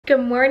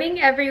Good morning,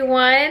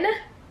 everyone.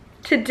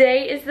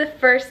 Today is the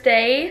first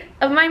day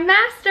of my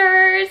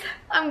master's.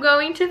 I'm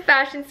going to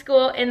fashion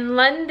school in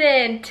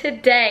London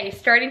today,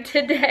 starting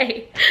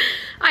today.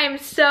 I am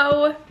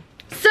so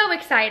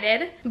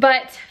excited.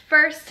 But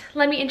first,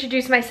 let me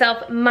introduce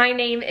myself. My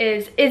name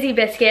is Izzy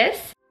Biscus.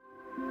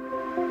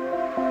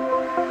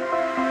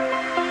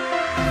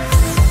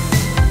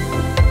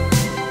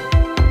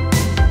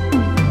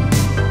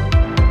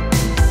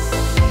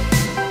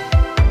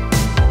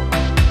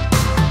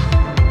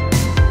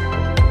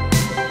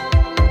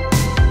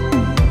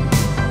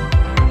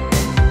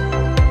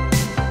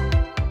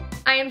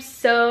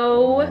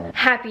 So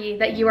happy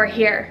that you are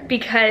here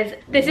because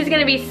this is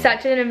gonna be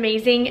such an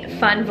amazing,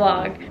 fun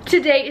vlog.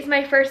 Today is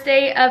my first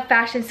day of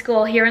fashion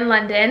school here in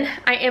London.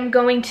 I am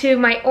going to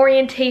my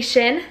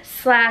orientation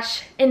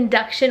 /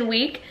 induction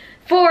week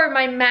for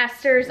my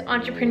master's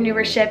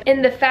entrepreneurship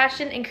in the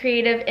fashion and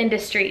creative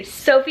industries.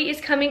 Sophie is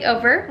coming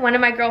over, one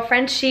of my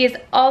girlfriends. She is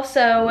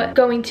also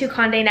going to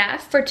Condé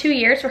Nast for 2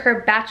 years for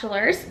her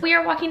bachelor's. We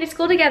are walking to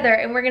school together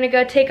and we're gonna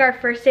go take our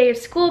first day of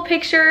school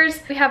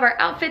pictures. We have our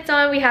outfits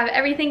on, we have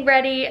everything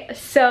ready.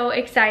 So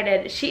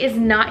excited. She is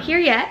not here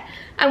yet.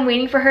 I'm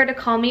waiting for her to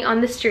call me on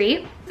the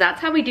street.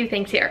 That's how we do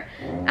things here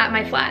at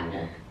my flat.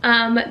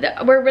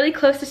 We're really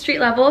close to street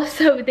level,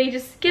 so they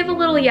just give a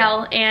little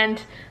yell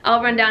and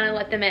I'll run down and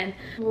let them in.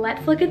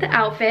 Let's look at the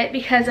outfit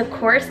because of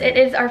course it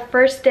is our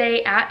first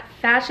day at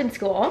fashion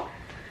school.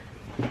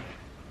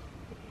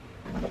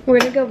 We're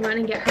gonna go run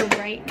and get her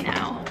right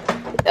now.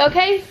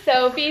 Okay,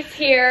 Sophie's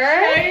here.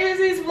 Hey,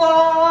 Izzy's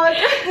vlog.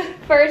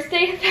 First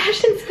day of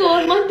fashion school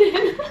in London. I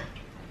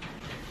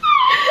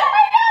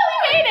know,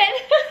 we made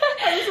it.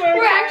 I'm so We're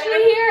excited.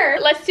 actually here.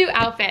 Let's do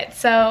outfits.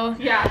 So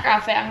yeah,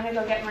 outfit. I'm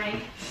gonna go get my.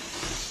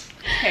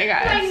 Hey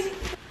guys.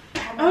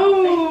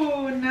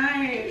 Oh,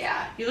 nice.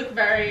 Yeah. You look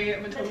very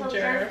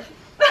Matilda.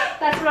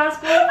 That's what I was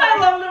going for. I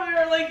love that we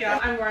were like, yeah.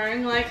 I'm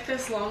wearing like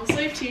this long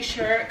sleeve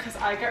t-shirt because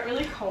I get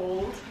really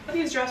cold.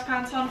 These dress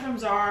pants on from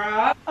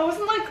Zara. I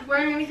wasn't like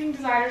wearing anything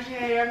designer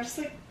today. I'm just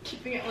like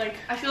keeping it like,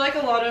 I feel like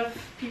a lot of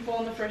people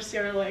in the first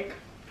year are like,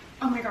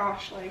 oh my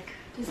gosh, like.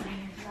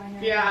 Designer.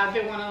 Yeah,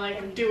 they want to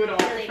like do it all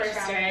Really the first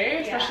extravagant, day,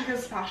 yeah. especially because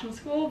it's fashion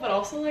school, but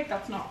also like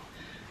that's not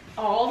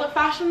all that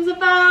fashion's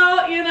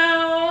about, you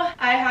know?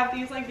 I have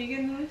these like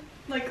vegan,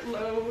 like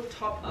low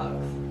top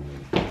Uggs.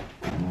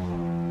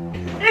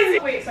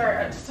 Wait, sorry,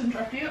 I just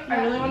interrupt you. Yeah.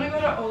 I really want to go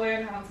to Ole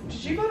and Hansen.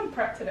 Did you go to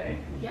prep today?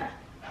 Yeah.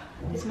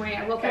 This morning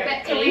I woke up Okay,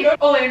 at can 8. we go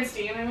to Ole and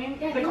Steen, I mean?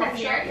 Yeah, the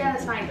coffee shop? Yeah,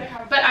 that's fine. They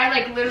have- But I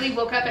like literally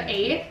woke up at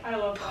 8, I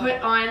love that.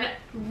 put on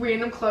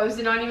random clothes,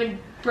 did not even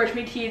brush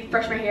my teeth,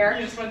 brush my hair.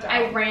 You just went down.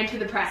 I ran to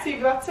the prep. See,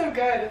 but that's so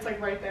good. It's like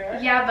right there.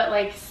 Yeah, but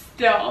like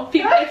still,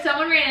 people, if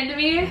someone ran into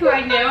me who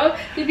I knew,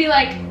 they'd be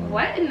like,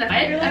 "What in the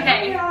what?" You're like,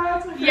 Okay. oh, yeah,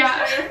 that's my first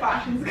Yeah. day of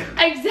fashion school.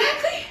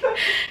 Exactly.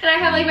 And I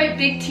have like my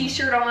big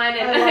t-shirt on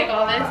and I like love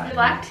all that. this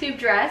black tube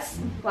dress,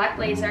 black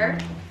blazer,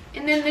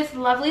 and then this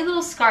lovely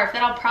little scarf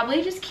that I'll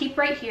probably just keep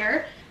right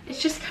here.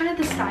 It's just kind of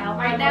the style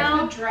right I now.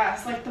 love the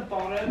dress, like the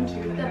bottom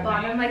too. The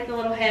bottom, like the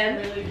little hem.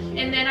 Really cute.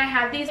 And then I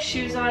have these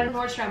shoes on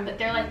Nordstrom, but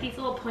they're like these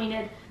little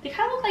pointed, they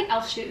kind of look like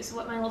elf shoes,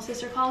 what my little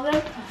sister calls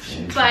them.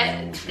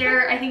 But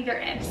they're, I think they're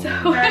in, so.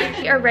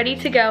 We are ready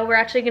to go. We're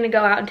actually gonna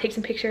go out and take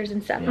some pictures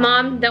and stuff. Yeah.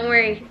 Mom, don't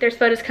worry, there's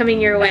photos coming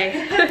your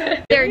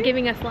way. They're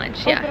giving us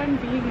lunch, yeah. Oh, but I'm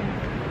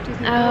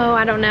vegan. Oh,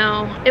 I don't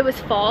know. It was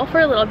fall for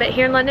a little bit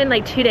here in London,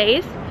 like 2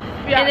 days.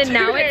 Yeah, and then 2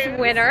 now days. it's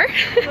winter.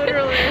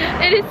 Literally.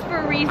 It is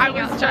freezing I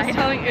was outside. just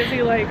telling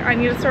Izzy, like, I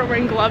need to start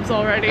wearing gloves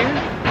already.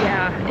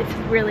 Yeah, it's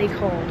really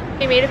cold.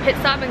 We made a pit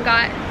stop and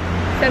got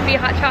Sophie a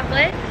hot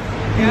chocolate.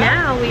 Yeah.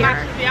 Now we are.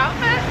 Match the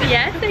outfit.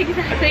 Yes,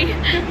 exactly.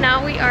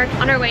 Now we are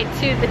on our way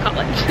to the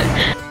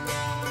college.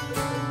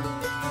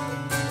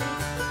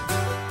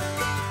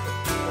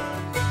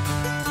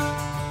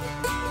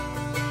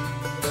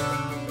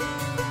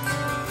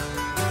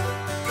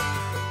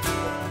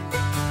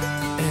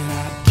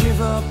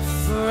 Up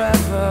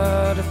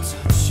forever to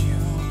touch you,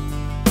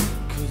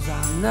 'cause I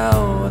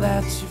know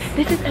that you.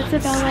 This is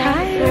Isabella.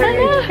 Hi.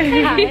 Hello.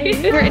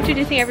 Hi. We're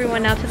introducing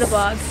everyone now to the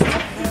vlog.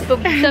 But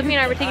Sophie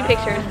and I were taking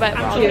pictures, but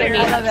we're all gonna meet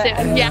up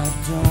soon. Yeah.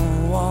 I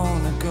don't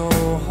wanna go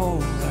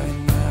home right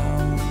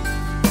now,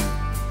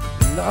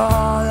 and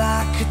all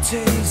I could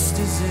taste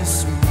is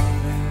this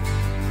moment,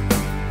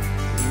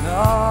 and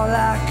all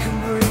I can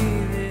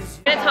breathe is.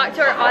 I'm gonna talk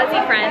to our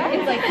Aussie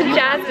friend,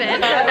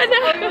 Jasmine.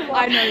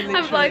 I know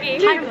I'm vlogging.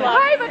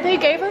 Hi, but they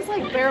gave us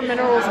like bare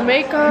minerals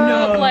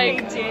makeup.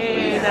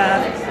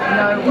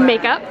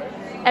 Makeup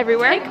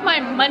everywhere. Take my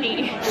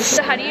money.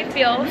 So how do you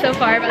feel so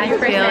far about your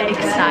first day?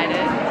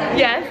 Excited.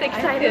 Yes,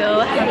 excited.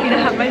 Happy to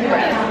have my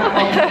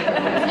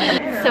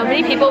breath. So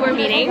many people we're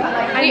meeting.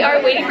 We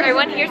are waiting for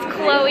everyone. Here's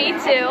Chloe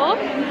too.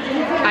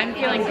 I'm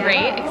feeling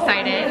great,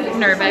 excited,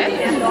 nervous.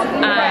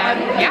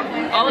 Yeah.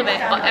 all of it,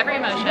 every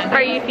emotion. How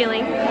are you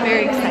feeling?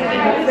 Very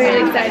excited.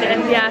 Very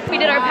excited, yeah. We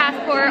did our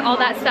passport, all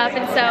that stuff,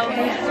 and so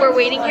we're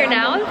waiting here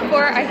now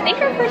for, I think,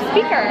 our first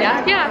speaker.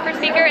 Yeah, first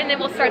speaker, and then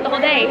we'll start the whole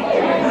day.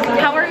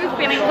 How are you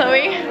feeling,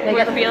 Chloe?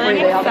 We're feeling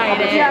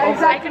excited. Yeah,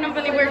 I cannot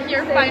believe we're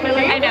here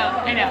finally. I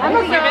know.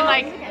 We've been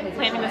like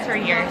planning this for a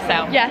year,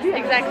 so. Yes,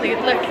 exactly.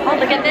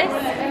 Look at this.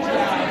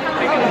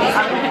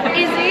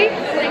 Easy.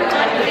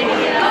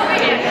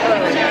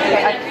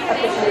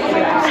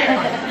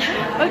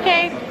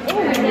 Okay.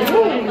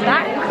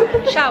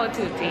 Ciao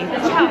tutti.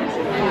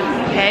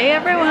 Hey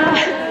everyone.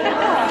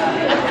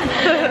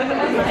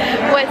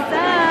 What's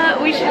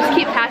up? We should just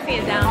keep passing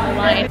it down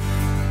the line.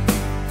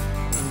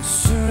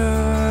 Sooner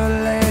or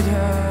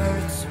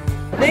later,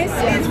 This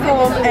is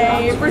from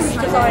a British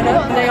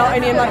designer. They are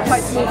only in like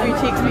quite small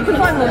boutiques, but you can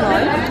find them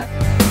online.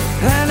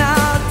 and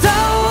I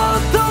don't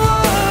want the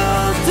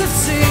world to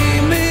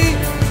see me,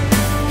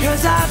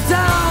 'cause I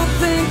don't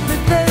think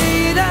that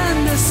they'd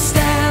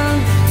understand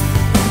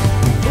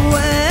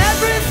when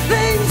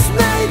everything's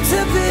made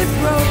to be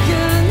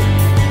broken.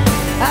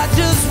 I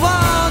just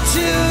want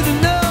you to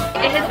know.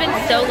 It has been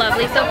so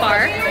lovely so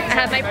far. I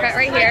have my prep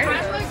right here.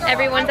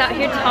 Everyone's out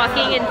here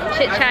talking and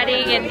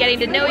chit-chatting and getting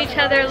to know each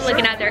other,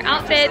 looking at their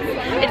outfits.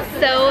 It's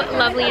so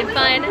lovely and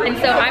fun. And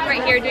so I'm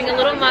right here doing a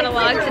little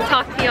monologue to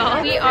talk to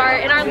y'all. We are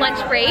in our lunch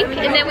break,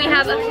 and then we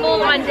have a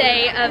full-on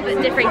day of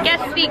different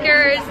guest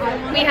speakers.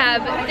 We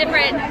have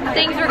different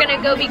things we're gonna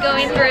be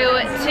going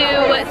through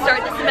to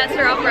start the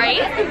semester off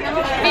right.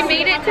 We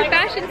made it to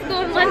fashion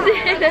school in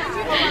London.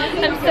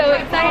 I'm so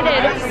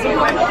excited.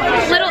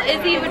 Little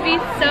Izzy would be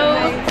so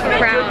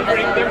proud.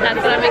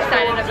 That's what I'm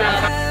excited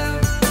about.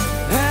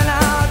 And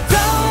I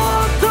don't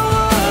want the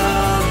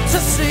world to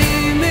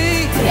see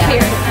me,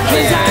 Cheers.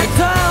 'cause I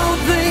don't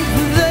think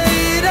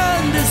they'd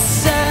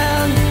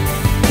understand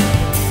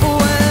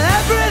when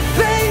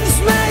everything's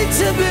made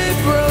to be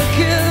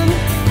broken.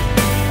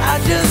 I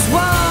just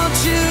want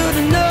you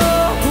to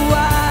know who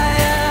I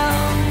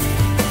am.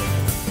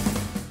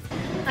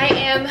 I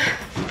am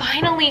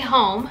finally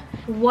home.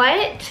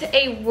 What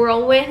a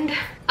whirlwind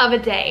of a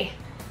day.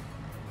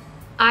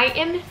 I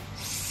am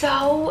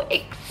so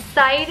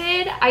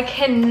excited. I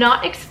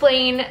cannot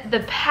explain the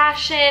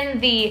passion,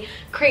 the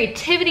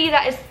creativity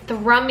that is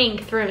thrumming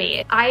through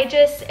me. I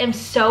just am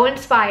so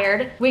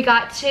inspired. We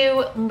got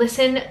to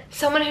listen,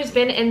 someone who's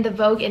been in the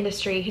Vogue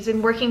industry, who's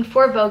been working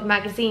for Vogue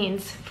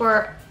magazines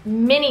for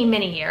many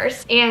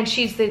years, and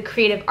she's the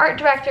creative art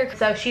director,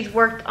 so she's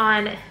worked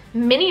on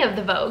many of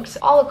the Vogues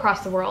all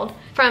across the world.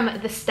 From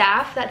the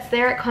staff that's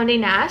there at Condé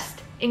Nast,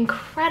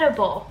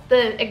 incredible.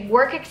 The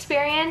work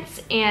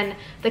experience and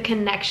the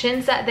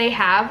connections that they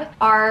have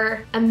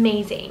are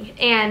amazing.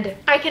 And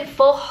I can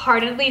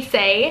full-heartedly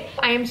say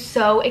I am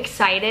so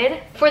excited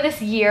for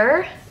this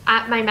year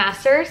at my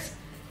master's.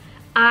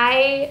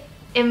 I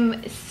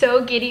am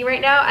so giddy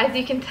right now, as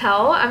you can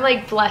tell. I'm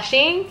like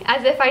blushing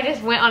as if I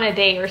just went on a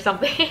date or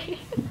something.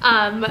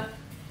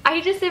 I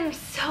just am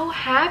so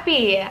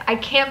happy. I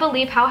can't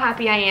believe how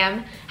happy I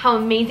am, how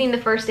amazing the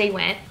first day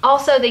went.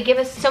 Also, they give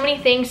us so many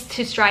things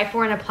to strive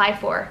for and apply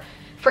for.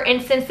 For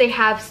instance, they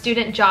have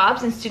student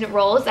jobs and student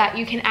roles that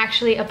you can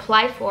actually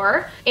apply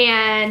for.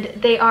 And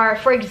they are,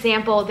 for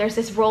example, there's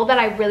this role that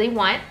I really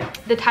want.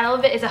 The title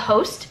of it is a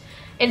host.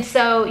 And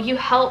so you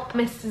help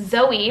Miss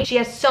Zoe. She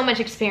has so much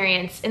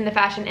experience in the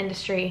fashion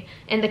industry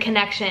and the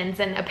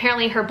connections. And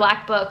apparently her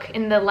black book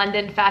in the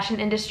London fashion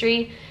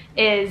industry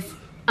is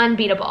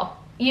unbeatable.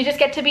 You just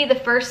get to be the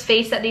first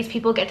face that these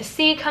people get to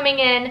see coming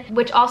in,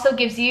 which also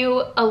gives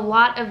you a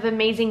lot of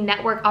amazing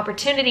network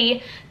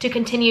opportunity to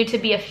continue to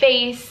be a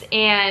face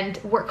and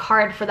work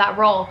hard for that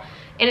role.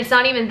 And it's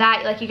not even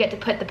that, like, you get to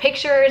put the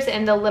pictures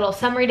and the little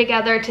summary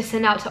together to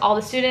send out to all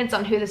the students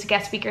on who this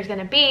guest speaker is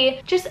gonna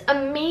be. Just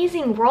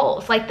amazing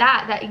roles like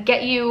that that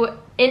get you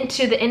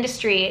into the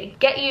industry,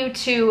 get you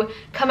to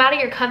come out of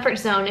your comfort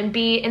zone and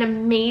be an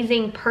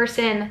amazing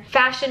person,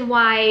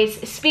 fashion-wise,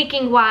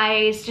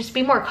 speaking-wise, just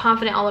be more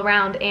confident all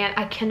around. And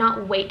I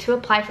cannot wait to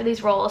apply for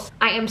these roles.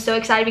 I am so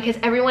excited because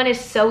everyone is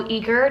so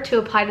eager to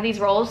apply to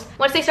these roles.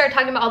 Once they started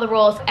talking about all the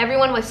roles,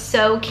 everyone was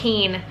so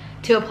keen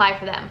to apply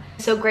for them.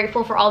 So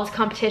grateful for all this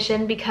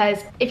competition,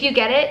 because if you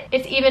get it,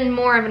 it's even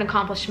more of an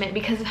accomplishment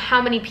because of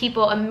how many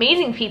people,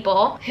 amazing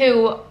people,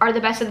 who are the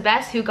best of the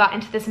best who got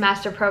into this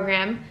master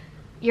program.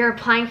 You're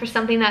applying for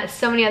something that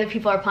so many other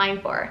people are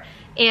applying for.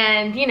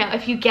 And you know,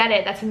 if you get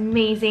it, that's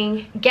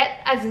amazing. Get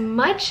as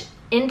much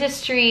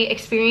industry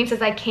experience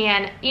as I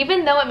can,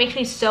 even though it makes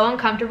me so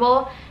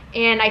uncomfortable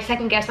and I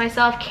second guess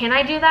myself. Can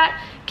I do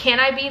that? Can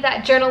I be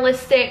that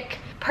journalistic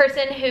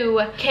person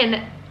who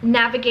can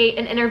navigate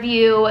an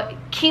interview,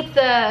 keep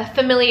the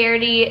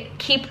familiarity,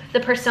 keep the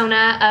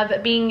persona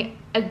of being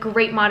a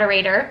great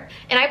moderator?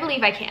 And I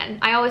believe I can.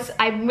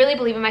 I really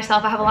believe in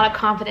myself. I have a lot of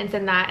confidence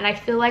in that, and I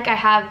feel like I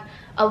have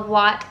a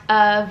lot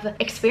of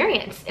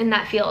experience in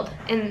that field,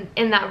 in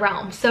that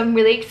realm. So I'm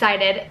really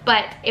excited,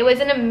 but it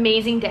was an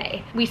amazing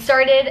day. We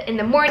started in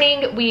the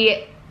morning,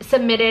 we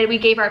submitted, we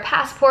gave our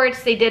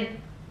passports, they did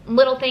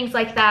little things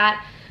like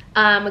that,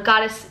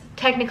 got us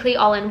technically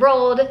all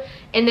enrolled,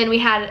 and then we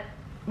had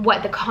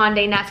what the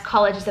Condé Nast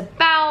College is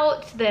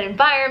about, the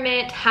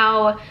environment,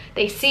 how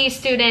they see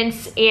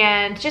students,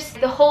 and just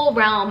the whole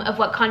realm of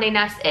what Condé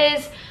Nast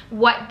is,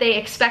 what they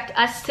expect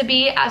us to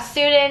be as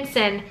students,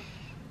 and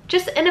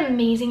just an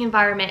amazing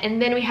environment.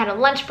 And then we had a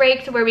lunch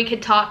break where we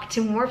could talk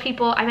to more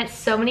people. I met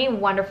so many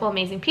wonderful,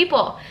 amazing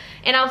people.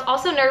 And I was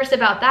also nervous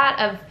about that,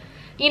 of,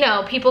 you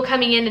know, people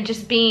coming in and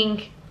just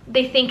being,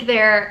 they think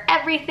they're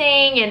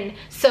everything and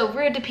so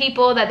rude to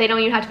people that they don't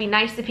even have to be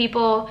nice to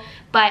people.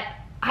 But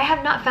I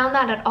have not found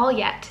that at all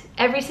yet.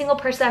 Every single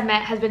person I've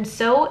met has been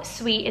so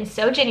sweet and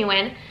so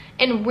genuine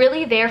and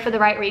really there for the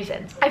right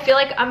reasons. I feel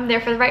like I'm there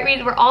for the right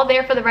reasons. We're all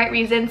there for the right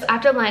reasons.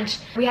 After lunch,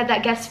 we had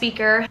that guest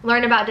speaker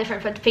learn about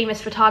different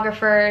famous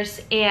photographers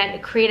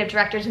and creative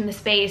directors in the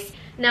space.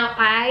 Now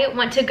I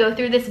want to go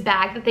through this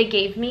bag that they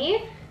gave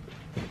me.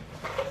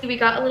 We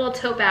got a little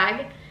tote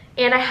bag,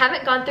 and I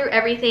haven't gone through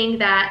everything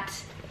that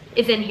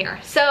is in here.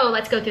 So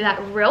let's go through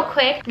that real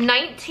quick.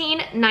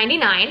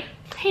 $19.99.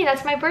 Hey,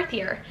 that's my birth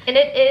year. And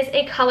it is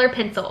a color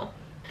pencil.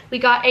 We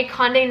got a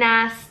Condé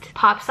Nast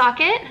pop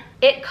socket.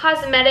 It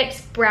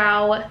Cosmetics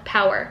Brow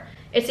Power.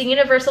 It's a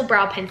universal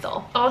brow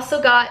pencil.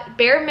 Also got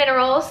Bare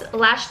Minerals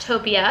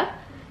Lashtopia,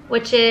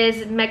 which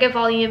is mega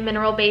volume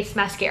mineral based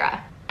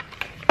mascara.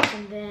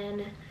 And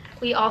then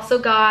we also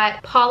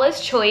got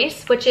Paula's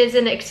Choice, which is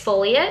an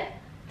exfoliant.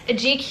 A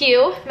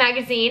GQ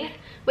magazine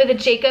with a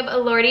Jacob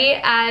Elordi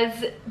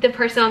as the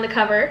person on the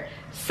cover.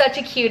 Such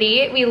a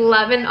cutie. We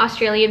love an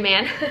Australian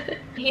man.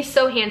 He's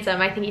so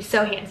handsome. I think he's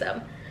so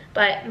handsome.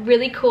 But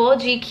really cool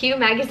GQ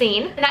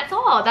magazine. And that's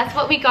all. That's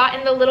what we got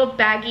in the little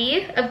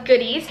baggie of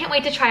goodies. Can't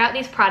wait to try out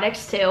these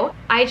products too.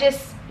 I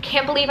just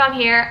can't believe I'm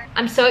here.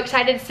 I'm so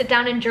excited to sit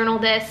down and journal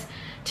this,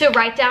 to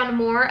write down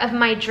more of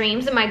my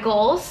dreams and my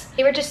goals.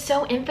 They were just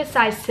so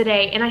emphasized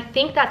today, and I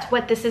think that's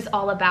what this is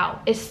all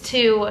about, is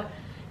to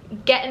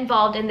get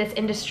involved in this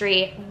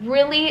industry,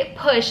 really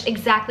push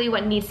exactly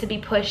what needs to be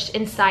pushed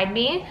inside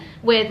me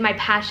with my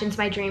passions,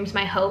 my dreams,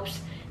 my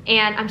hopes.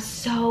 And I'm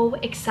so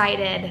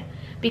excited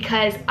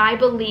because I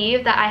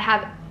believe that I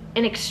have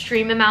an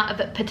extreme amount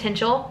of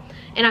potential,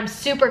 and I'm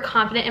super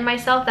confident in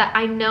myself that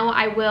I know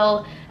I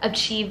will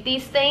achieve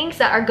these things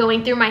that are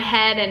going through my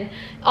head, and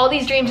all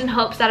these dreams and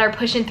hopes that are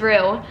pushing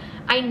through.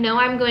 I know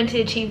I'm going to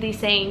achieve these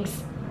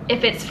things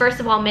if it's first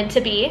of all meant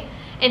to be,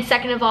 and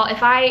second of all,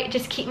 if I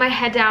just keep my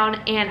head down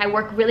and I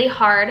work really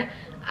hard,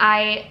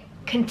 I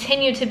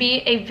continue to be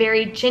a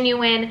very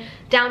genuine,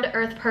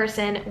 down-to-earth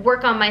person,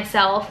 work on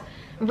myself,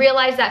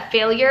 realize that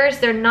failures,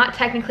 they're not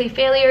technically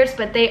failures,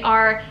 but they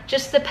are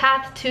just the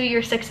path to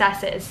your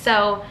successes.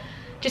 So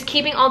just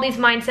keeping all these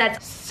mindsets.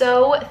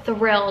 So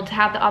thrilled to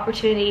have the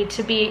opportunity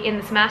to be in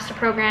this master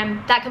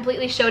program. That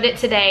completely showed it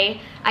today.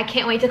 I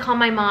can't wait to call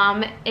my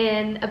mom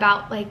in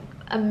about like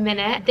a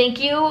minute.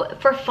 Thank you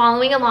for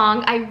following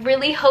along. I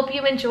really hope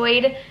you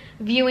enjoyed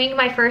viewing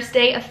my first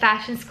day of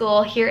fashion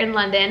school here in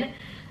London.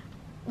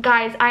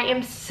 Guys, I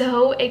am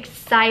so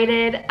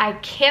excited. I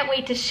can't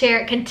wait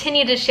to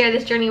continue to share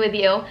this journey with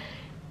you.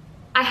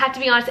 I have to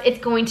be honest, it's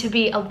going to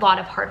be a lot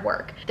of hard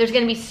work. There's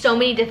going to be so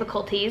many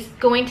difficulties,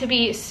 going to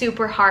be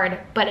super hard,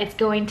 but it's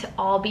going to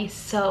all be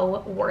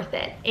so worth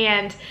it.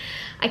 And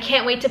I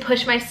can't wait to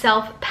push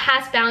myself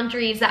past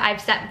boundaries that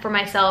I've set for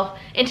myself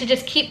and to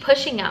just keep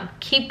pushing them,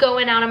 keep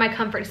going out of my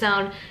comfort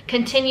zone,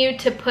 continue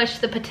to push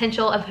the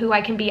potential of who I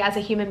can be as a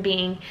human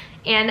being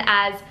and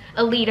as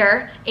a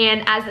leader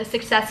and as a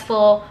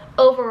successful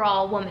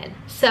overall woman.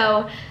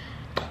 So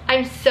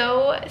I'm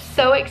so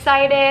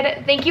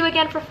excited. Thank you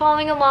again for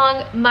following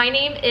along. My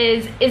name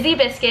is Izzy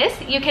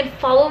Biscus. You can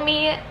follow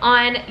me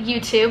on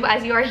YouTube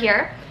as you are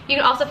here. You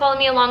can also follow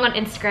me along on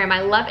Instagram.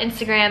 I love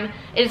Instagram.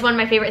 It is one of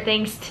my favorite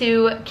things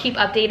to keep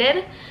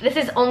updated. This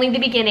is only the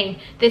beginning.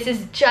 This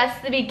is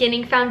just the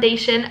beginning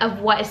foundation of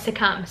what is to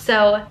come.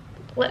 So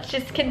let's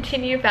just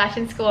continue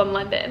fashion school in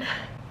London.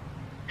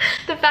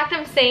 The fact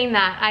I'm saying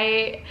that,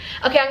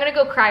 okay, I'm gonna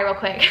go cry real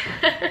quick.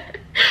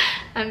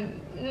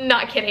 I'm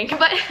not kidding,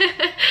 but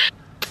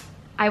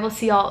I will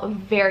see y'all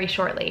very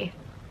shortly.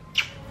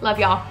 Love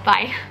y'all,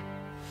 bye.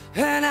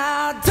 And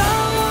I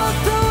don't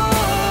want the